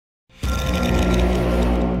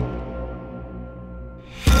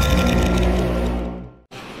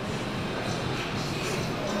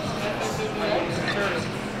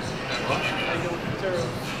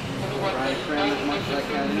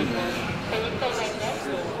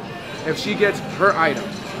if she gets her item.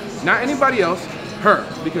 Not anybody else, her,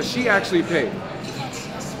 because she actually paid.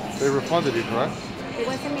 They refunded you, correct? It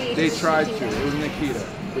wasn't me. They tried to. It was Nikita.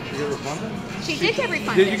 Did you get refunded? She did get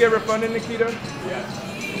refunded. Did you get refunded, Nikita?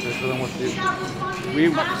 Okay, so then what's the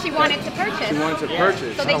issue? Well, she wanted to purchase. She wanted to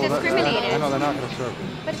purchase. So they discriminated. I know they're not going to serve you.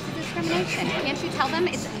 But it's a discrimination. Can't you tell them?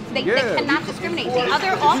 They Yeah, cannot discriminate. The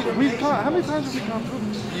other offer. How many times have we gone through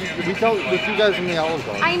this? We tell the two guys in the Olive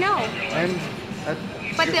Garden. I know. And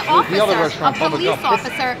But the other officer, restaurant, a Bubba police Gump.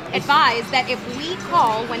 officer, advised that if we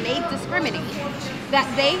call when they discriminate, that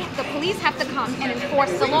the police have to come and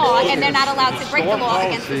enforce the law, and they're not allowed to break the law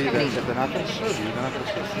against discrimination. If they're not going to serve you, they're not going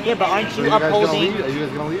to serve you. Yeah, but aren't So you are you guys gonna upholding? leave? Are you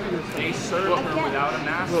guys going to leave? They served her without a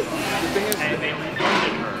mask Look, on, the thing is, and they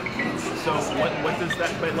refunded her. So what does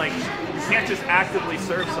that? But like, you can't just actively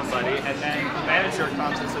serve somebody, and then the manager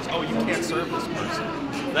comes and says, "Oh, you can't serve this person."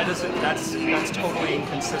 That doesn't. That's totally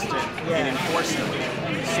inconsistent in enforcement.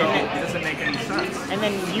 So it doesn't make any sense. And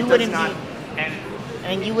then you It wouldn't does not, be, and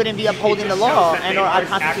and you wouldn't be upholding the just law shows that and they or our are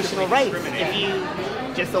constitutional actively rights if discriminating. you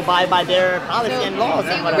just abide by their policy and laws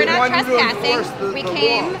and See, whatever. we're not wanted to enforce trespassing. We the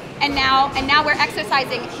came, law. and now we're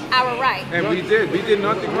exercising our right. and we did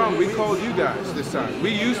nothing wrong. We called you guys this time. We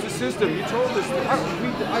used the system. You told us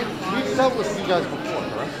this. We've dealt with you guys before,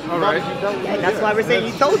 correct? All right. You dealt with Yeah, that's why we're saying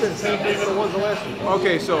you told us. Same thing that it was the last year.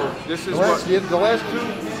 Okay, so this is The last, what. the last two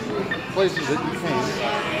places that you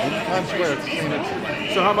came, in Times Square, it's the same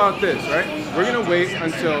issue. So how about this, right? We're gonna wait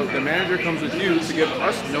until the manager comes with you to give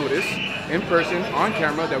us notice in person on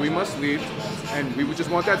camera that we must leave, and we would just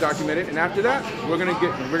want that documented. And after that, we're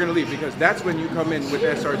gonna leave because that's when you come in with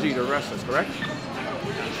SRG to arrest us, correct?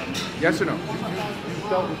 Yes or no? You've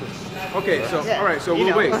dealt with this. Okay, so Yeah. all right, so You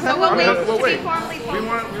we'll know. wait. So we'll wait to be wait. formally We told.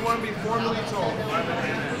 want to be formally told by the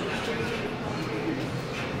manager.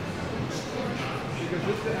 Because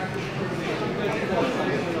this is the act of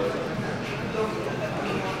discrimination.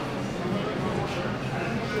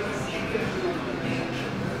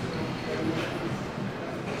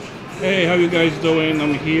 Hey, how you guys doing?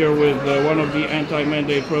 I'm here with one of the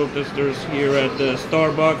anti-mandate protesters here at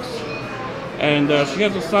Starbucks. And she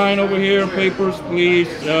has a sign over here, papers please.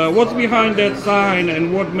 What's behind that sign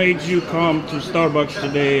and what made you come to Starbucks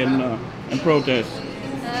today and protest?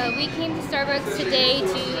 We came to Starbucks today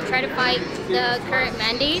to try to fight the current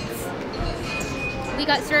mandates. We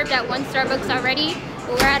got served at one Starbucks already,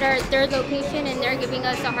 but we're at our third location and they're giving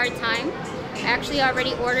us a hard time. I actually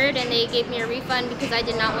already ordered and they gave me a refund because I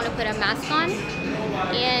did not want to put a mask on.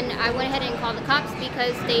 And I went ahead and called the cops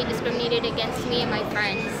because they discriminated against me and my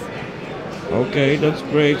friends. Okay, that's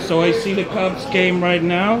great. So I see the cops came right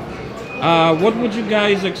now. What would you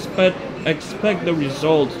guys expect the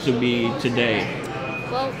results to be today?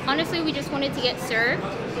 Well, honestly, we just wanted to get served,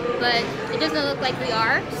 but it doesn't look like we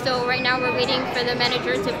are. So right now we're waiting for the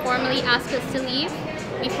manager to formally ask us to leave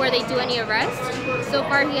before they do any arrest. So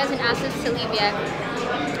far, he hasn't asked us to leave yet.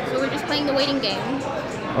 So we're just playing the waiting game.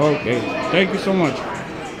 Okay, thank you so much.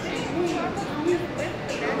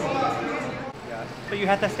 But you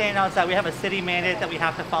have to stand outside. We have a city mandate that we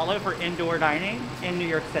have to follow for indoor dining in New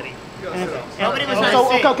York City. Nobody was so,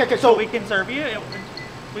 trying to say. so we can serve you.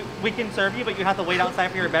 We can serve you, but you have to wait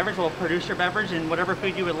outside for your beverage. We'll produce your beverage and whatever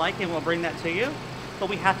food you would like, and we'll bring that to you. But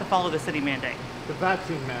we have to follow the city mandate. The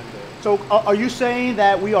vaccine mandate. So are you saying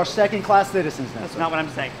that we are second-class citizens now? That's not what I'm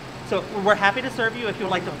saying. So we're happy to serve you if you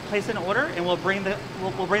would like to place an order, and we'll bring the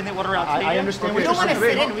order out to you. I understand We what don't you're want to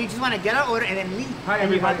saying. sit in. We just want to get our order and then leave. Hi,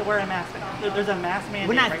 And you have everybody. to wear a mask. There's a mask mandate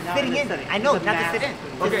We're not right now sitting in in. the city. I know, There's a not to mask. sit in.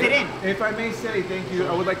 To sit Okay, in. if I may say, thank you.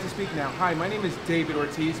 I would like to speak now. Hi, my name is David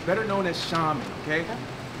Ortiz, better known as Shaman, okay?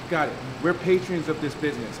 Got it. We're patrons of this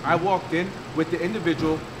business. I walked in with the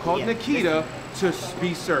individual called Yeah, Nikita to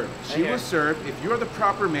be served. She was served. If you're the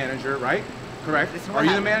proper manager, right? Correct? Listen, Are you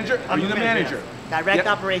the what manager? Are you the manager? Direct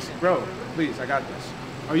Yeah. operation. Bro, please, I got this.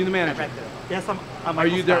 Are you the manager? Director. Yes, I'm Are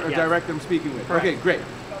Michael you Scott, the yes. director I'm speaking with? Correct. Okay, great.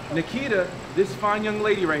 Nikita, this fine young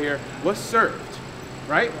lady right here, was served,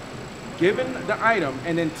 right? Given the item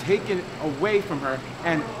and then taken away from her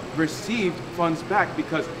and received funds back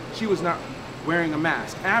because she was not wearing a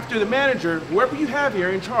mask. After the manager, whoever you have here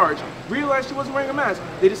in charge, realized she wasn't wearing a mask,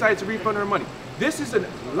 they decided to refund her money. This is a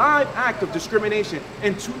live act of discrimination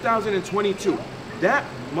in 2022. That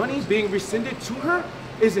money being rescinded to her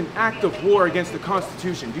is an act of war against the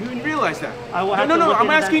Constitution. Do you even realize that? I will have to No, look I'm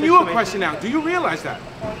into that asking you a situation. question now. Do you realize that?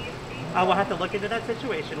 I will have to look into that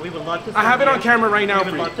situation. We would love to serve I have it you. on camera right now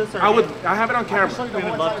We for would you. love to serve I have it on camera. We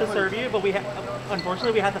would love to serve you, but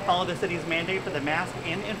unfortunately we have to follow the city's mandate for the mask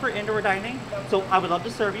and for indoor dining. So I would love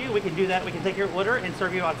to serve you. We can do that. We can take your order and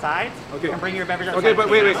serve you outside. Okay. And bring your beverage outside. Okay, but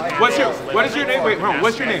wait. What is your name? Wait, hold on.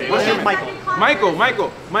 What's your name? What's your name? Michael.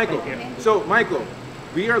 Michael. So, Michael,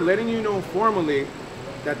 we are letting you know formally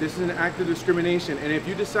that this is an act of discrimination, and if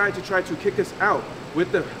you decide to try to kick us out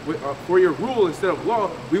for your rule instead of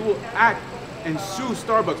law, we will act and sue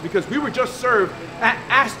Starbucks because we were just served at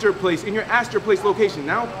Astor Place, in your Astor Place location.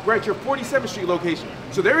 Now we're at your 47th Street location.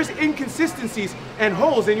 So there is inconsistencies and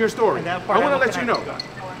holes in your story. I want to let you know.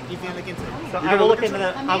 He's gonna look into it. So I will look into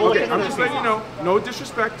that. Okay, I'm just letting you know, no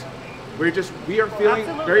disrespect. We are feeling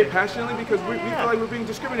very passionately because we feel like we're being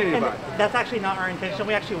discriminated And by. that's actually not our intention.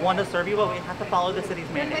 We actually want to serve you, but we have to follow the city's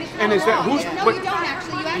mandate. And is that who's? No, but- you don't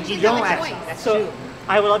actually. You actually You don't have a actually. choice. That's So true.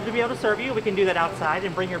 I would love to be able to serve you. We can do that outside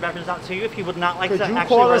and bring your beverages out to you if you would not like Could to you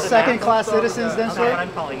actually call wear us the second-class mask. citizens then, That's not what sir?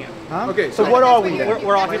 I'm calling you. Huh? Okay, So what are we?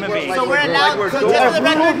 We're all human beings. So we're allowed to test the We're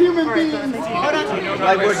record. human beings. Hold on.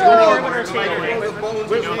 Like we're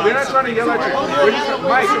we're not trying to yell at you. We're just,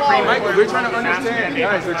 Michael, we're trying to understand.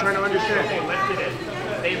 Guys, we're trying to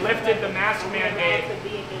understand. They lifted the mask mandate.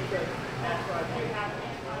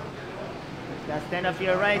 Gotta stand up for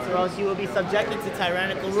your rights, or else you will be subjected to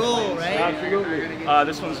tyrannical rule, right? Absolutely.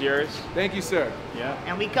 This one's yours. Thank you, sir. Yeah.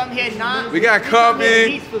 And we come here not. We got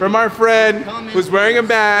coffee from our friend who's wearing a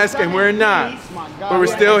mask and we're not. But we're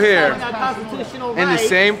still here in the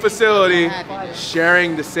same facility,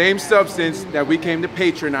 sharing the same substance that we came to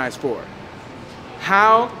patronize for.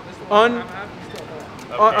 How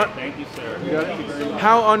Thank you, sir.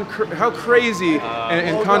 how crazy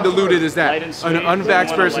and convoluted is that? An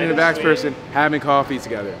unvaxxed person and a vaxxed person having coffee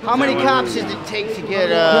together. How many cops does it take to get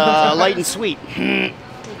light and sweet?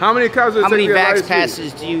 How many cops does it How take many to get vax light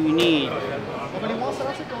passes do you need?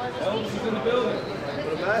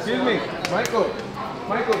 Excuse me, Michael,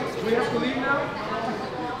 do we have to leave now?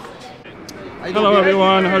 Hello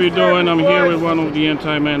everyone, how you doing? I'm here with one of the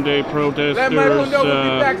anti-mandate protesters, Let Michael know we'll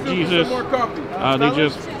be back soon for Jesus. some more coffee. They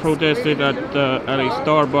just protested at a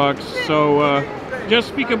Starbucks. So just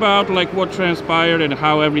speak about like what transpired and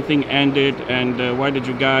how everything ended, and why did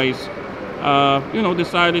you guys,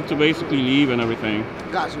 decided to basically leave and everything.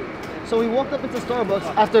 Got you. So we walked up into Starbucks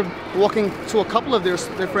after walking to a couple of their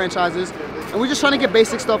franchises, and we're just trying to get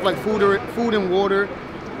basic stuff like food and water.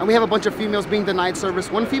 And we have a bunch of females being denied service.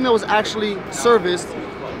 One female was actually serviced.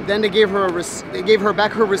 Then they gave her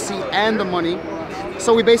back her receipt and the money.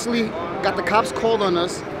 So we basically got the cops called on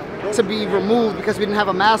us to be removed because we didn't have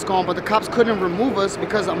a mask on, but the cops couldn't remove us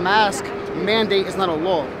because a mask mandate is not a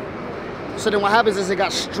law. So then what happens is it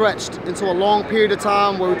got stretched into a long period of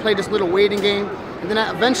time where we played this little waiting game. And then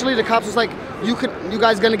eventually the cops was like, you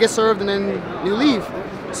guys gonna get served and then you leave.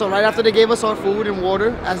 So right after they gave us our food and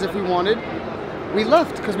water as if we wanted, we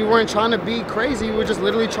left because we weren't trying to be crazy. We were just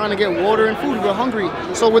literally trying to get water and food. We were hungry.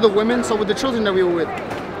 So were the women, so were the children that we were with.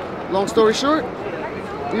 Long story short,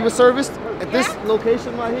 we were serviced at this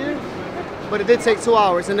location right here, but it did take 2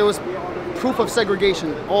 hours, and there was proof of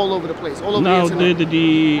segregation all over the place, all over Now, the internet.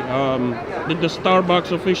 did the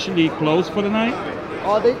Starbucks officially close for the night?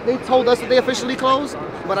 They told us that they officially closed,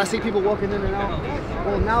 but I see people walking in and out.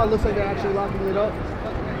 Well, now it looks like they're actually locking it up.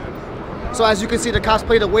 So as you can see, the cops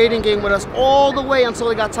played a waiting game with us all the way until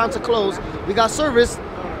it got time to close. We got service,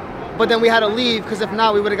 but then we had to leave because if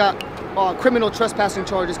not, we would have got criminal trespassing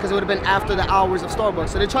charges because it would have been after the hours of Starbucks.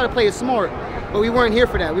 So they tried to play it smart, but we weren't here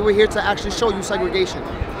for that. We were here to actually show you segregation.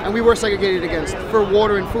 And we were segregated against for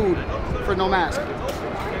water and food, for no mask.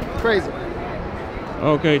 Crazy.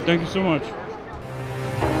 Okay, thank you so much.